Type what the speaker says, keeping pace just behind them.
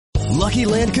Lucky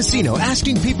Land Casino,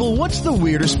 asking people, what's the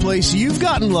weirdest place you've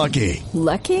gotten lucky?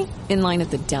 Lucky? In line at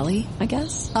the deli, I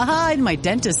guess? Aha, in my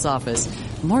dentist's office.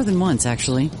 More than once,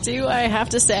 actually. Do I have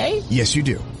to say? Yes, you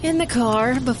do. In the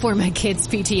car before my kids'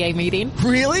 PTA meeting.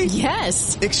 Really?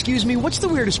 Yes. Excuse me, what's the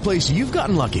weirdest place you've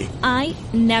gotten lucky? I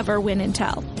never win and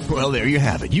tell. Well, there you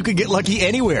have it. You can get lucky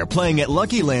anywhere, playing at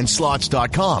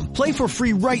LuckyLandSlots.com. Play for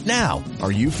free right now.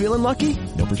 Are you feeling lucky?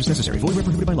 No purchase necessary. Void where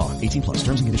prohibited by law. 18 plus.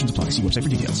 Terms and conditions apply. See website for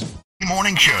details.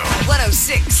 Morning Show.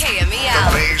 106 KMEL.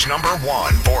 The Bay's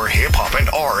 #1 for hip-hop and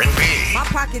R&B. My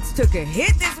pockets took a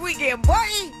hit this weekend, boy.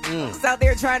 I was out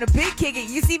there trying to big kick it.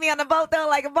 You see me on the boat, though,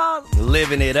 like a boss?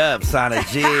 Living it up, Sana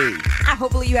G.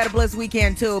 Hopefully you had a blessed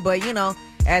weekend, too. But, you know,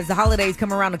 as the holidays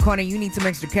come around the corner, you need some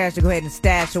extra cash to go ahead and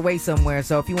stash away somewhere.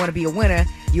 So if you want to be a winner,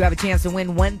 you have a chance to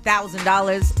win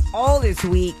 $1,000 all this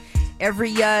week.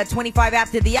 Every 25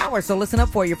 after the hour. So listen up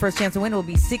for your first chance to win. It will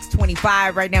be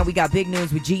 625. Right now, we got big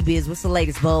news with G-Biz. What's the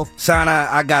latest, Bo? Sana,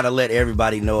 I got to let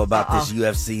everybody know about this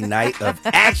UFC night of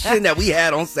action that we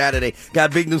had on Saturday.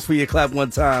 Got big news for you. Clap one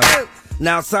time.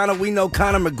 Now, Sana, we know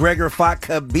Conor McGregor fought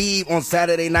Khabib on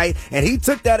Saturday night, and he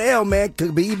took that L, man.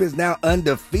 Khabib is now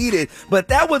undefeated. But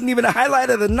that wasn't even the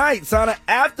highlight of the night, Sana.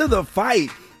 After the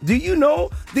fight, do you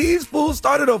know these fools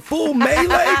started a full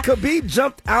melee? Khabib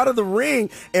jumped out of the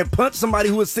ring and punched somebody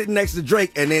who was sitting next to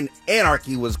Drake, and then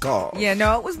anarchy was called. Yeah,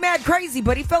 no, it was mad crazy,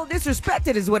 but he felt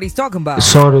disrespected is what he's talking about.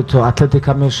 Sorry to Athletic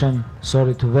Commission,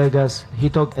 sorry to Vegas.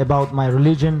 He talked about my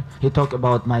religion, he talked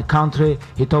about my country,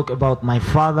 he talked about my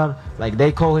father. Like,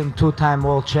 they call him two-time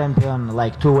world champion,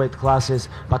 like 2 weight classes,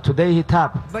 but today he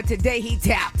tapped.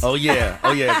 Oh yeah.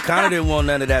 Conor didn't want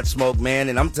none of that smoke, man,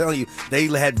 and I'm telling you, they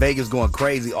had Vegas going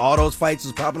crazy. All those fights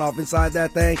was popping off inside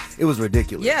that thing. It was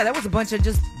ridiculous. Yeah, that was a bunch of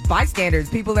just bystanders,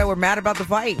 people that were mad about the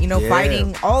fight,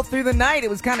 fighting all through the night. It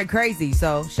was kind of crazy.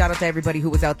 So shout out to everybody who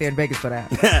was out there in Vegas for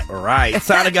that. Right.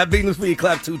 Sana got big news for you.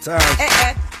 Clap 2 times.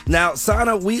 Now,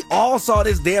 Sana, we all saw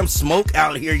this damn smoke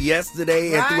out here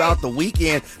yesterday and throughout the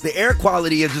weekend. The air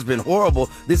quality has just been horrible.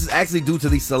 This is actually due to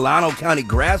the Solano County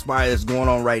grass fire that's going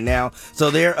on right now.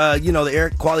 So they're, the air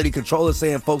quality controller is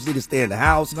saying folks need to stay in the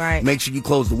house. Right. Make sure you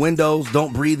close the windows.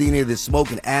 Don't breathe any of this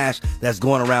smoke and ash that's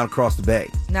going around across the bay.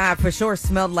 Nah, for sure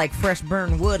smelled like fresh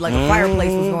burned wood, like a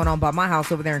fireplace was going on by my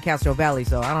house over there in Castro Valley.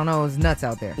 So I don't know, it was nuts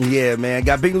out there. Yeah, man.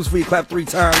 Got big news for you. Clap 3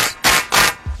 times.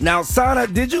 Now, Sana,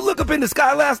 did you look up in the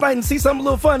sky last night and see something a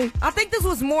little funny? I think this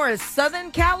was more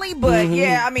Southern Cali, but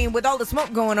yeah, I mean, with all the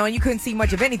smoke going on, you couldn't see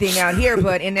much of anything out here.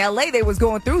 But in L.A., they was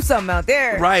going through something out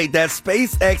there. Right, that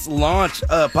SpaceX launch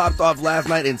popped off last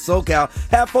night in SoCal.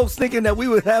 Had folks thinking that we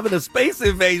were having a space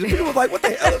invasion. People was like, what the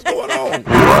hell is going on?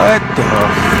 What the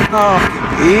fuck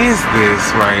is this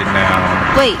right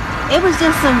now? Wait, it was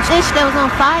just some fish that was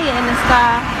on fire in the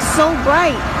sky. So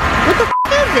bright. What the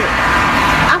is it?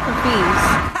 I'm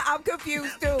confused. I'm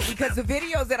confused too, because the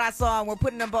videos that I saw, and we're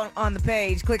putting them on the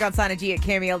page, click on Sana G at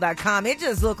KMEL.com, it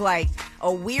just looked like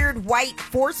a weird white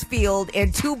force field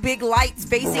and 2 big lights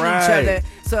facing each other.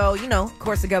 So, of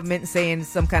course the government is saying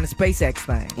some kind of SpaceX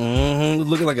thing.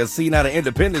 Looking like a scene out of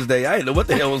Independence Day. I didn't know what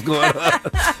the hell was going on.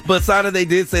 But Sana, they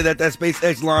did say that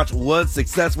SpaceX launch was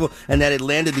successful and that it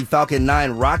landed the Falcon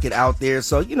 9 rocket out there.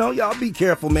 So, y'all be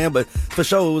careful, man. But for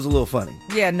sure, it was a little funny.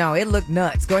 Yeah, no, it looked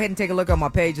nuts. Go ahead and take a look on my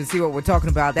page and see what we're talking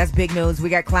about. That's big news. We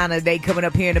got Clown of the Day coming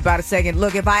up here in about a second.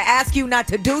 Look, if I ask you not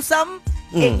to do something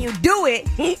and you do it,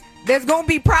 there's going to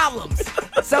be problems.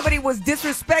 Somebody was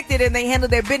disrespected and they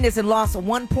handled their business and lost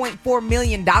 $1.4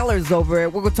 million over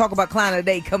it. We're going to talk about Clown of the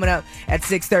Day coming up at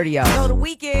 6:30, y'all. So the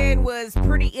weekend was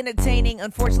pretty entertaining.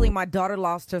 Unfortunately, my daughter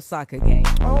lost her soccer game.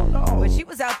 Oh, no. But she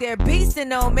was out there beasting,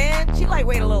 though, man. She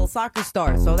lightweight a little soccer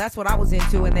star. So that's what I was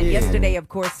into. And then yesterday, of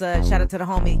course, shout out to the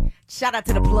homie. Shout out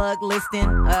to the plug listing.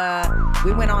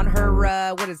 We went on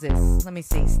her, what is this? Let me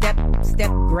see. Step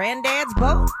granddad's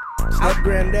boat. Step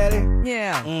granddaddy?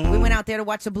 Yeah. We went out there to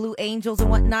watch the Blue Angels and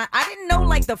whatnot. I didn't know,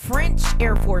 the French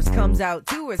Air Force comes out,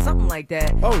 too, or something like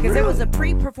that. Oh, really? Because there was a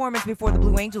pre-performance before the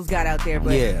Blue Angels got out there.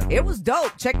 But it was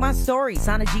dope. Check my story.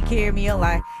 Sana G KMEL.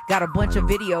 I got a bunch of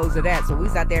videos of that. So we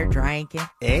was out there drinking.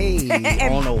 Hey,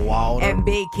 on the water. And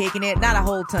big kicking it. Not a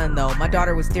whole ton, though. My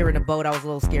daughter was steering the boat. I was a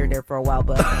little scared there for a while,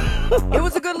 but it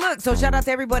was a good look. So shout out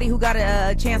to everybody who got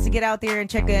a chance to get out there and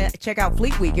check out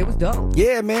Fleet Week. It was dope.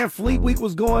 Yeah, man. Fleet Week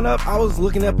was going up. I was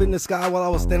looking up in the sky while I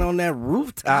was standing partying on that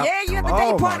rooftop. Yeah, you had the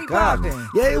day party popping.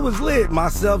 Yeah, it was lit.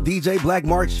 Myself, DJ Black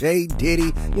Mark, Shay,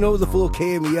 Diddy. You know, it was a full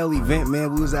KMEL event,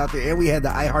 man. We was out there, and we had the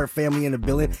iHeart family in the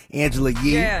building, Angela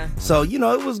Yee. Yeah. So, you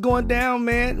know, it was going down,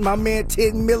 man. My man,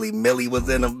 10 Millie was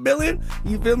in the building.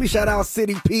 You feel me? Shout out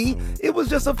City P. It was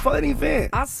just a fun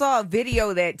event. I saw a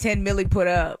video that 10 Millie put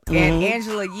up, and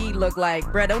Angela Yee looked like,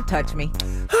 bruh, don't touch me.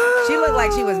 She looked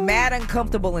like she was mad,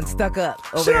 uncomfortable, and stuck up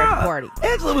over there at the party.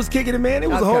 Angela was kicking it, man. It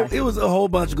was a whole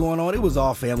bunch going on. It was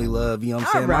all family love. You know what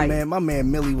I'm saying? Right. My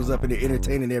man Millie was up in there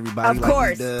entertaining everybody. Of like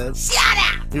course. He does. Shut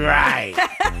up. Right.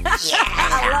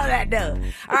 I love that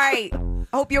dude. All right.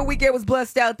 Hope your weekend was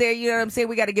blessed out there. You know what I'm saying?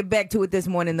 We got to get back to it this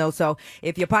morning, though. So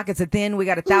if your pockets are thin, we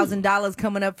got $1,000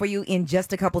 coming up for you in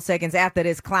just a couple seconds after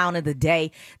this clown of the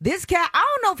day. This cat, I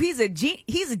don't know if he's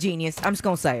a genius. I'm just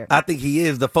going to say it. I think he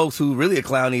is. The folks who really a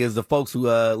clowny is the folks who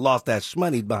lost that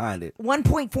shmoney behind it.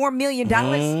 $1.4 million.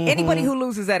 Anybody who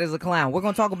loses that is a clown. We're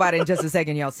going to talk about it in just a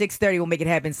second, y'all. 6:30 will make it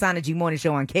happen. Sana G Morning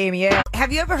Show on KMEL.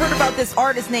 Have you ever heard about this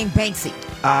artist named Banksy?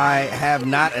 I have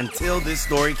not until this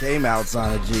story came out,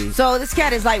 Sana G. So this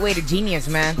cat is lightweight a genius,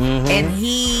 man. And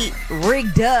he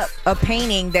rigged up a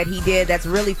painting that he did that's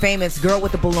really famous, Girl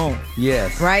with the Balloon.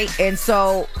 Yes. Right? And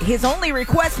so his only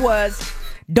request was,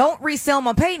 don't resell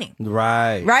my painting.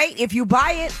 Right. Right? If you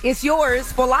buy it, it's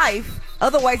yours for life.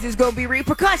 Otherwise, there's going to be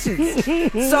repercussions.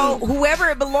 So whoever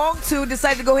it belonged to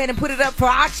decided to go ahead and put it up for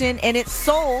auction, and it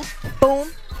sold. Boom.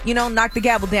 You know, knock the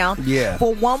gavel down. Yeah.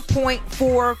 For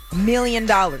 $1.4 million.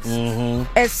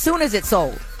 As soon as it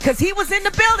sold. Because he was in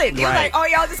the building. He was like, oh,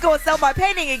 y'all just going to sell my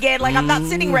painting again. Like, I'm not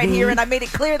sitting right here, and I made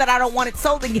it clear that I don't want it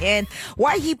sold again.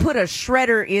 Why he put a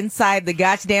shredder inside the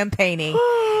goddamn painting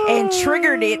and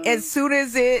triggered it as soon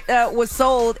as it was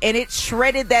sold, and it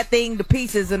shredded that thing to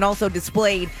pieces and also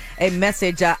displayed a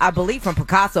message, I believe, from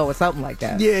Picasso or something like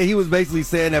that. Yeah, he was basically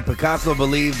saying that Picasso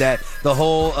believed that the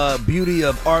whole beauty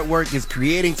of artwork is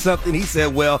creating something. He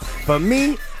said, well, for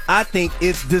me, I think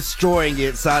it's destroying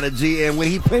it, Sada G. And when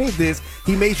he painted this,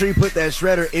 he made sure he put that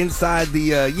shredder inside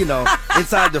the,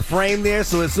 inside the frame there.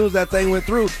 So as soon as that thing went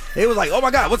through, it was like, oh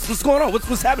my God, what's going on?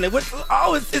 What's happening?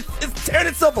 It's tearing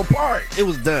itself apart. It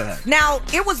was done. Now,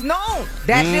 it was known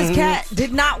that this cat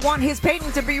did not want his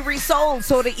painting to be resold.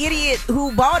 So the idiot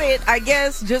who bought it, I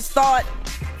guess, just thought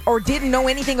or didn't know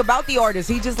anything about the artist.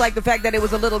 He just liked the fact that it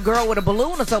was a little girl with a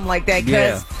balloon or something like that.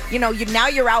 Because, now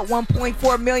you're out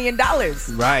 $1.4 million.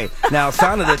 Right. Now,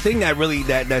 Sana, the thing that really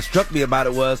that struck me about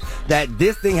it was that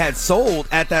this thing had sold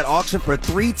at that auction for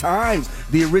 3 times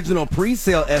the original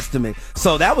pre-sale estimate.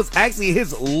 So that was actually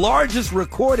his largest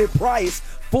recorded price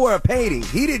for a painting.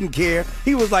 He didn't care.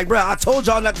 He was like, bro, I told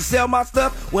y'all not to sell my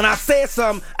stuff. When I said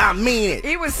something, I mean it.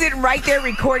 He was sitting right there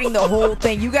recording the whole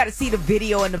thing. You got to see the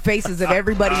video and the faces of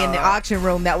everybody in the auction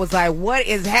room that was like, what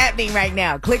is happening right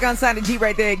now? Click on Sana G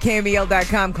right there at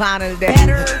KMEL.com. Clown of the day.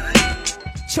 Better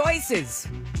choices.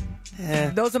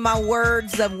 Those are my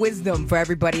words of wisdom for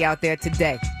everybody out there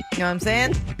today. You know what I'm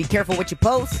saying? Be careful what you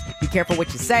post. Be careful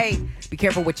what you say. Be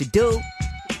careful what you do.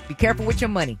 Be careful with your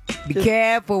money. Be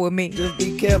careful with me. Just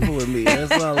be careful with me.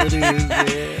 That's all it is,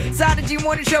 man. Sana G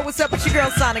Morning Show. What's up with your girl,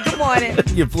 Sana? Good morning.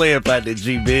 You're playing about the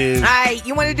G-Biz. All right.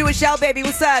 You want to do a show, baby?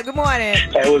 What's up? Good morning.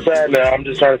 Hey, what's happening? I'm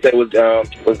just trying to say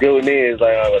what's good with me is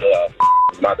like,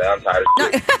 my bad. I'm tired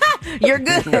of shit. You're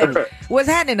good. What's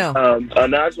happening, though? I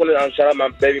just want to shout out my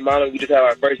baby mama. We just had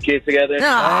our first kid together.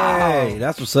 Hey,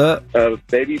 that's what's up.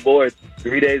 Baby boy,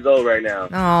 3 days old right now.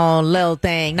 Oh, little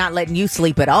thing. Not letting you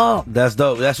sleep at all. That's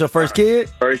dope. That's your first kid?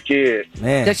 First kid.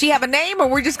 Man. Does she have a name, or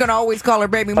we're just going to always call her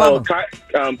baby mama?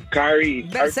 Kyrie.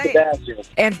 Sebastian.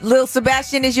 And little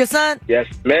Sebastian is your son? Yes,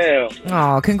 ma'am.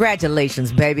 Oh,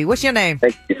 congratulations, baby. What's your name?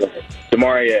 Thank you.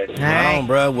 Demarius. All right. Right on,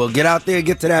 bro. Well, get out there and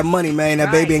get to that money, man.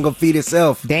 That baby ain't going to feed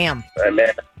itself. Damn. Right,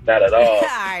 man. Not at all. All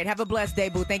right. Have a blessed day,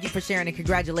 boo. Thank you for sharing, and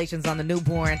congratulations on the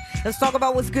newborn. Let's talk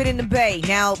about what's good in the Bay.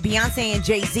 Now, Beyonce and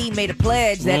Jay-Z made a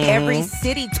pledge that every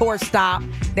city tour stop,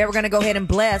 they were going to go ahead and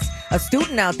bless a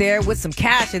student out there with some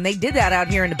cash, and they did that out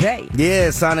here in the Bay.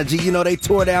 Yeah, Sana G. You know, they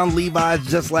tore down Levi's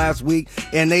just last week,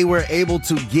 and they were able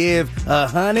to give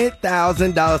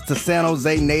 $100,000 to San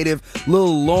Jose native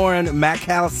Lil Lauren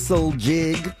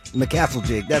McCastleJig.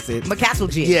 That's it.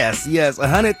 McCastleJig. Yes.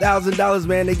 $100,000,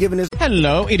 man. They're giving this.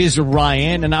 Hello, it is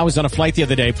Ryan, and I was on a flight the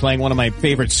other day playing one of my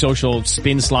favorite social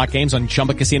spin slot games on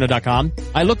ChumbaCasino.com.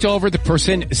 I looked over at the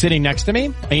person sitting next to me,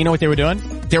 and you know what they were doing?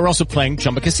 They were also playing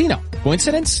Chumba Casino.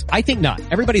 Coincidence? I think not.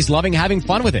 Everybody's loving having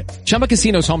fun with it. Chumba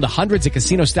Casino is home to hundreds of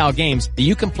casino-style games that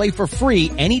you can play for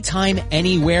free anytime,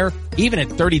 anywhere, even at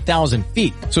 30,000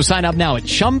 feet. So sign up now at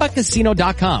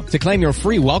ChumbaCasino.com to claim your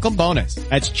free welcome bonus.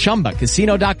 That's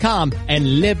ChumbaCasino.com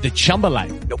and live the Chumba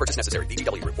life. No purchase necessary.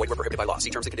 VGW. Void were prohibited by law. See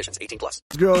terms and conditions. 18+.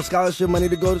 Girl scholarship money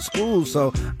to go to school.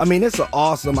 So, I mean, it's an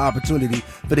awesome opportunity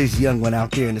for this young one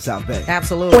out there in the South Bay.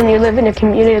 Absolutely. When you live in a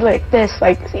community like this,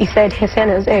 like he said, San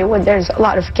Jose, when there's a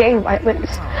lot of gang violence,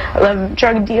 a lot of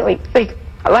drug dealing, like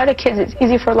a lot of kids, it's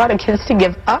easy for a lot of kids to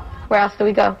give up. Where else do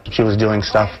we go? She was doing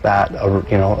stuff that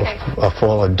a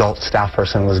full adult staff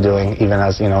person was doing, even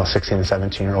as a 16 and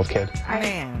 17-year-old kid.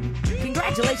 Man,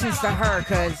 congratulations to her,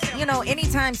 because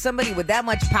anytime somebody with that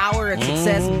much power and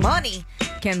success, money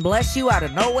can bless you out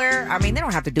of nowhere. I mean, they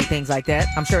don't have to do things like that.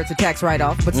 I'm sure it's a tax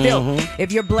write-off, but still,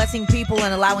 if you're blessing people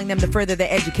and allowing them to further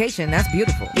their education, that's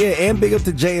beautiful. Yeah, and big up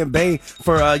to Jay and Bay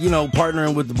for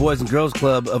partnering with the Boys and Girls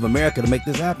Club of America to make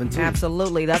this happen too.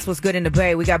 Absolutely, that's what's good in the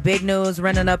Bay. We got big news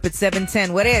running up at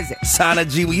 7:10. What is it? Sana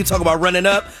G, when you talk about running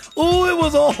up, ooh, it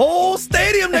was a whole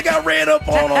stadium that got ran up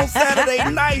on Saturday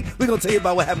night. We're gonna tell you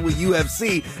about what happened with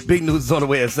UFC. Big news is on the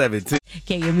way at 7 too.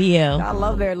 KMEL. I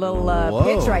love their little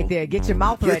pitch right there. Get your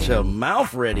mouth ready. Get your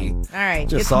mouth ready. All right.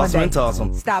 Just sauce them and toss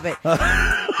them. Stop it.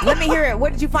 Let me hear it.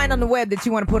 What did you find on the web that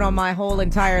you want to put on my whole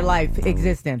entire life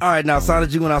existence? All right. Now, Sana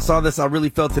G, when I saw this, I really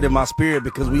felt it in my spirit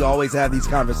because we always have these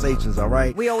conversations, all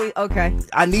right? Okay.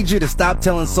 I need you to stop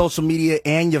telling social media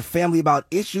and your family about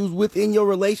issues within your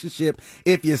relationship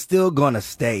if you're still going to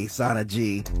stay, Sana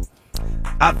G.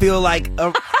 I feel like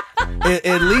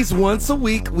at least once a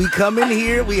week we come in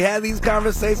here, we have these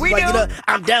conversations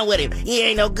I'm done with him. He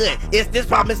ain't no good. It's this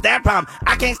problem, it's that problem.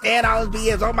 I can't stand all his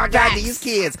BS. Oh my God, these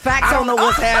kids. I don't know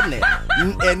what's happening.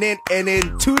 And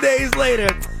then 2 days later,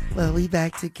 well, we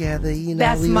back together,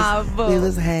 That's my vote. We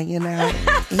was hanging out.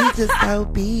 He's just so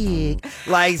big.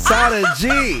 Like, Sana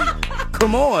G,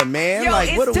 come on, man. Yo,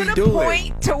 like, what are we doing? It's to the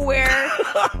point to where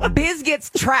Biz gets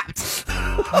trapped.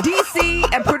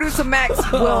 DC and producer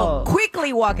Max will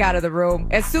quickly walk out of the room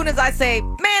as soon as I say,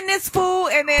 man, this fool,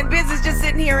 and then Biz is just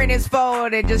sitting here in his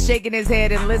phone and just shaking his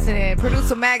head and listening.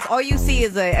 Producer Max, all you see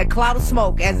is a cloud of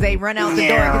smoke as they run out the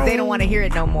door because they don't want to hear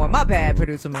it no more. My bad,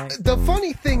 Producer Max. The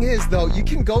funny thing is, though, you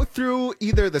can go through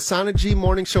either the Sana G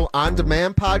Morning Show On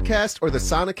Demand podcast or the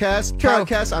Sonacast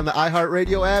podcast on the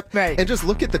iHeartRadio app and just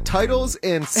look at the titles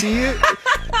and see it.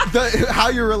 How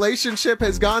your relationship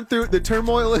has gone through, the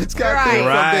turmoil it's got through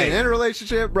from being in a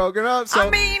relationship, broken up. So, I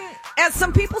mean, as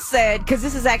some people said, because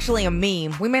this is actually a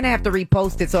meme, we may not have to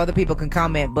repost it so other people can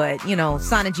comment, but,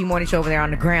 Sana G Morning Show over there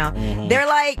on the ground, they're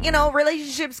like,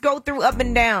 relationships go through ups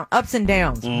and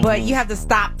downs, but you have to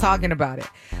stop talking about it.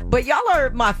 But y'all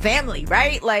are my family,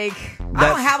 right? Like, I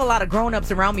don't have a lot of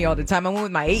grown-ups around me all the time. I'm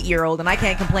with my 8-year-old, and I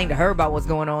can't complain to her about what's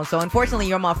going on. So, unfortunately,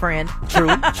 you're my friend.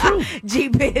 True.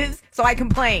 G-Biz, so I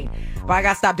complain. But I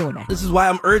got to stop doing that. This is why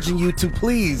I'm urging you to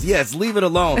please, leave it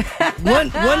alone.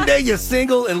 One day you're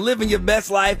single and living your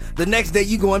best life. The next day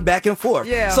you going back and forth.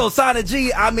 Yeah. So, Sana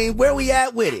G, I mean, where we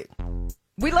at with it?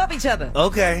 We love each other.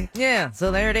 Okay. Yeah,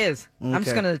 so there it is. Okay. I'm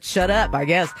just going to shut up, I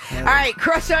guess. Yeah. All right,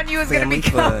 Crush on You is going to be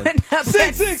coming up at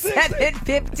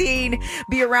 7:15.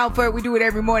 Be around for it. We do it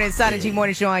every morning. Sana G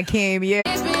Morning Show on Kim. Yeah.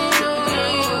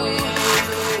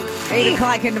 8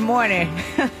 o'clock in the morning.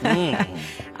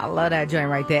 I love that joint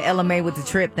right there. LMA with the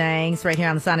trip things right here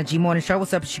on the Sana G Morning Show.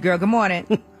 What's up, it's your girl? Good morning.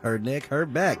 Her neck, her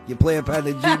back. You're playing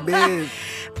partner G-Biz.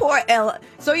 Poor Ella.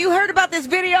 So you heard about this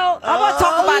video? I want to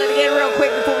talk about it again real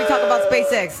quick before we talk about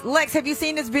SpaceX. Lex, have you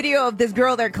seen this video of this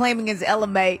girl they're claiming is Ella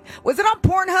May? Was it on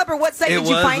Pornhub or what site did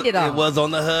you find it on? It was on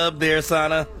the hub there,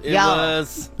 Sana. It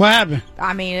was. What happened?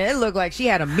 I mean, it looked like she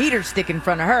had a meter stick in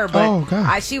front of her,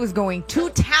 but she was going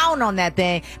to town on that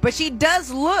thing. But she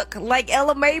does look like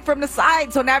Ella May from the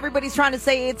side, so now everybody's trying to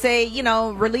say it's a,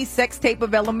 release sex tape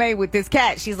of Ella May with this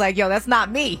cat. She's like, yo, that's not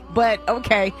me. But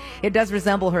okay, it does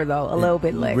resemble her though a little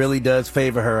bit. Lex. Really does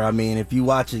favor her. I mean, if you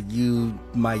watch it, you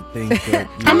might think that.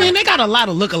 I mean, they got a lot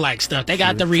of lookalike stuff. They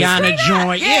got the Rihanna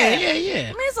joint. Yeah.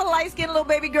 I mean, it's a light-skinned little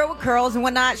baby girl with curls and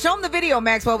whatnot. Show them the video,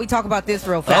 Max, while we talk about this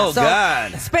real fast. Oh,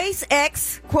 God.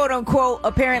 SpaceX, quote unquote,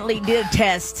 apparently did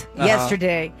test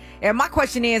yesterday. And my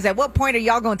question is, at what point are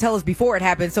y'all going to tell us before it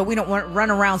happens so we don't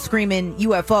run around screaming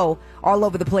UFO all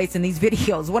over the place in these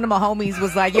videos? One of my homies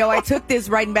was like, yo, I took this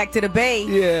riding back to the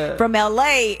Bay from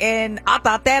LA and I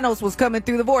thought Thanos was coming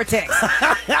through the vortex.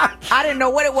 I didn't know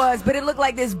what it was, but it looked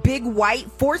like this big white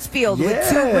force field with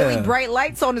two really bright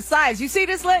lights on the sides. You see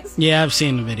this, Lex? Yeah, I've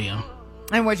seen the video.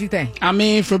 And what'd you think? I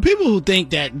mean, for people who think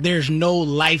that there's no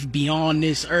life beyond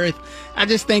this Earth, I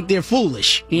just think they're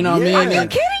foolish. You know what I mean? Are you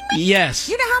kidding me? Yes.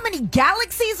 You know how many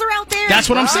galaxies are out there? That's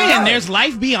what I'm saying. There's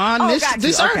life beyond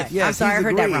this Earth. Yes, I'm sorry, I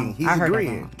heard that wrong. I heard that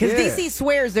wrong. Because DC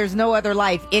swears there's no other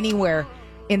life anywhere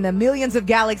in the millions of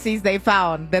galaxies they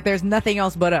found that there's nothing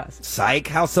else but us. Psych.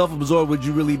 How self-absorbed would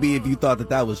you really be if you thought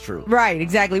that was true? Right,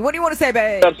 exactly. What do you want to say,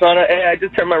 babe? What's up, Sana? Hey, I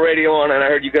just turned my radio on and I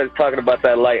heard you guys talking about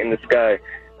that light in the sky.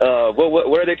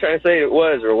 What are they trying to say it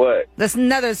was, or what? That's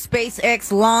another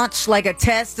SpaceX launch, like a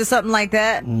test or something like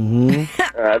that. Mm-hmm.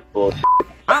 That's bullshit.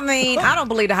 I mean, I don't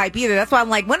believe the hype either. That's why I'm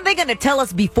like, when are they going to tell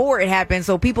us before it happens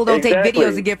so people don't take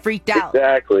videos and get freaked out?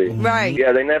 Exactly. Right.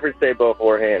 Yeah, they never say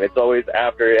beforehand. It's always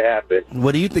after it happened.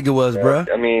 What do you think it was,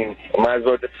 bruh? I mean, might as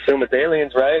well just assume it's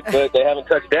aliens, right? But they haven't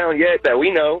touched down yet that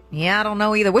we know. Yeah, I don't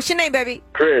know either. What's your name, baby?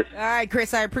 Chris. All right,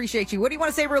 Chris, I appreciate you. What do you want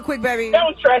to say real quick, baby?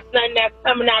 Don't trust nothing that's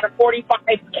coming out of 45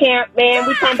 camp, man.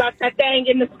 We talking about that thing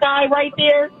in the sky right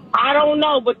there. I don't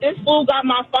know, but this fool got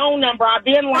my phone number. I've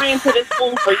been lying to this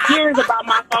fool for years about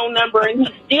my phone number, and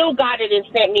he still got it and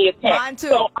sent me a text. Mine too.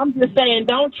 So I'm just saying,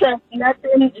 don't trust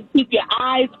nothing. Just keep your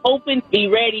eyes open. Be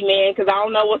ready, man, because I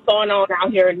don't know what's going on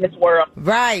out here in this world.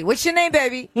 Right. What's your name,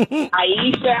 baby?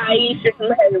 Aisha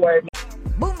from Hayward.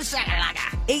 Boom shakalaka.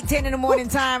 8:10 in the morning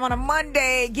time on a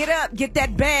Monday. Get up, get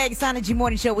that bag. Sana G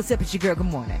Morning Show. What's up, it's your girl.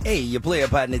 Good morning. Hey, your player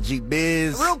partner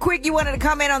G-Biz. Real quick, you wanted to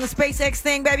comment on the SpaceX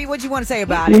thing, baby? What you want to say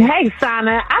about it? Hey,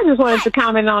 Sana. I just wanted to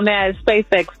comment on that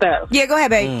SpaceX stuff. Yeah, go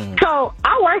ahead, babe. So,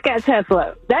 I work at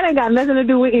Tesla. That ain't got nothing to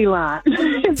do with Elon.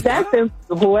 That's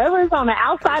whoever's on the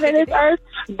outside of this earth,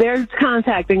 they're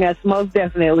contacting us most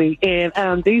definitely. And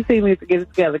DC needs to get it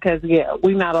together because, yeah,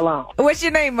 we're not alone. What's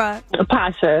your name, Ma?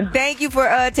 Pasha. Thank you for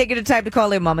taking the time to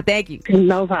call in, Mama. Thank you.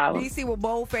 No problem. DC will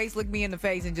bold face look me in the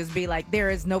face and just be like, there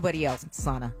is nobody else,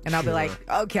 Sana. And I'll be like,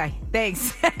 okay,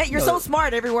 thanks. You're so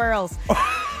smart everywhere else.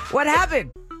 What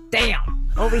happened? Damn.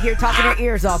 Over here talking their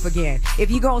ears off again.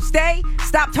 If you gonna stay,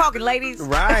 stop talking, ladies.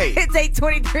 Right. It's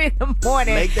 8:23 in the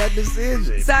morning. Make that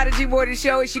decision. Sada G Morning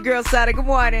Show. It's your girl, Sada. Good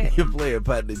morning. Your player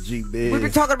partner G-Biz. We've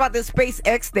been talking about this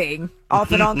SpaceX thing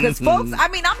off and on because, folks, I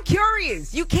mean, I'm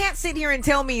curious. You can't sit here and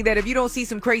tell me that if you don't see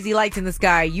some crazy lights in the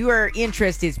sky, your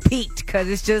interest is piqued because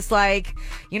it's just like,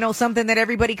 you know, something that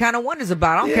everybody kind of wonders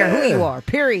about. I don't care who you are,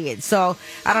 period. So,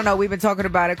 I don't know. We've been talking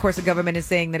about it. Of course, the government is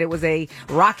saying that it was a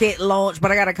rocket launch, but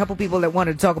I got a couple people that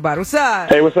wanted to talk about it. What's up?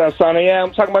 Hey, what's up, Sonny? Yeah,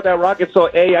 I'm talking about that rocket. So,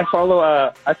 hey, I follow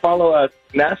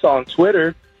NASA on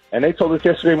Twitter, and they told us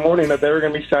yesterday morning that they were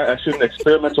going to be shooting an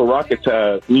experimental rocket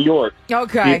to New York.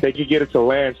 Okay. They could get it to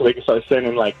land so they could start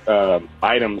sending, like,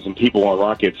 items and people on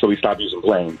rockets so we stop using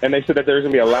planes. And they said that there was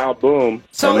going to be a loud boom.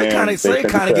 So it kind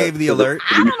of gave the alert.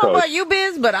 I don't know about you,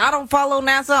 Biz, but I don't follow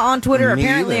NASA on Twitter. Me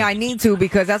Apparently, either. I need to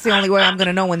because that's the only way I'm going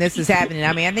to know when this is happening.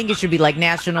 I mean, I think it should be like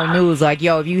national news. Like,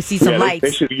 yo, if you see some lights.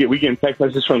 They should we getting text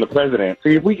messages from the president. So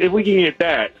if we can get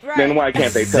that, then why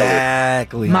can't they tell us?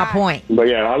 Exactly. My point. But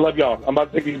yeah, I love y'all. I'm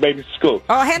about to take these babies to school.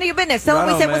 Oh, handle your business. Tell them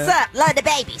we Right said on, what's man. up. Love the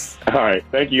babies. All right.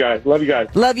 Thank you, guys. Love you guys.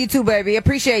 Love you too, baby.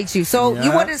 Appreciate you. So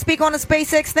you wanted to speak on the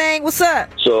SpaceX thing? What's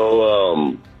up?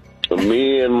 So,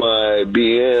 me and my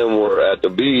BM were at the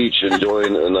beach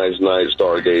enjoying a nice night,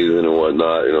 stargazing and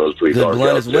whatnot. You know, it was pretty dark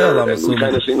blunt out as well, there. I'm And we assuming.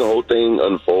 kind of seen the whole thing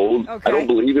unfold. I don't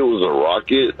believe it was a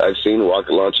rocket. I've seen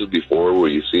rocket launches before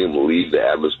where you see them leave the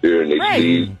atmosphere and they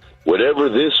leave. Whatever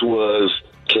this was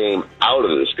came out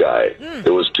of the sky.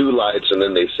 There was two lights and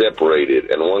then they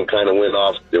separated and one kind of went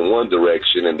off in one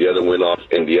direction and the other went off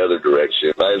in the other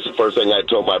direction. That's the first thing I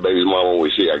told my baby's mom when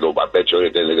we see it. I go, I bet you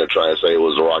anything they're going to try and say it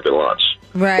was a rocket launch.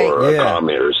 Right. Or a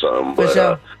comet or something. For But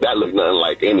sure. that looked nothing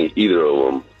like either of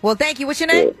them. Well, thank you. What's your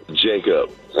name? Jacob.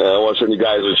 I want to send you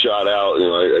guys a shout out. You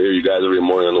know, I hear you guys every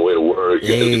morning on the way to work. You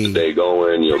get the day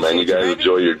going. You know, man, you guys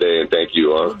enjoy your day and thank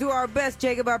you, huh? We'll do our best,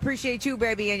 Jacob. I appreciate you,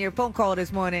 baby, and your phone call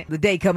this morning. The day coming.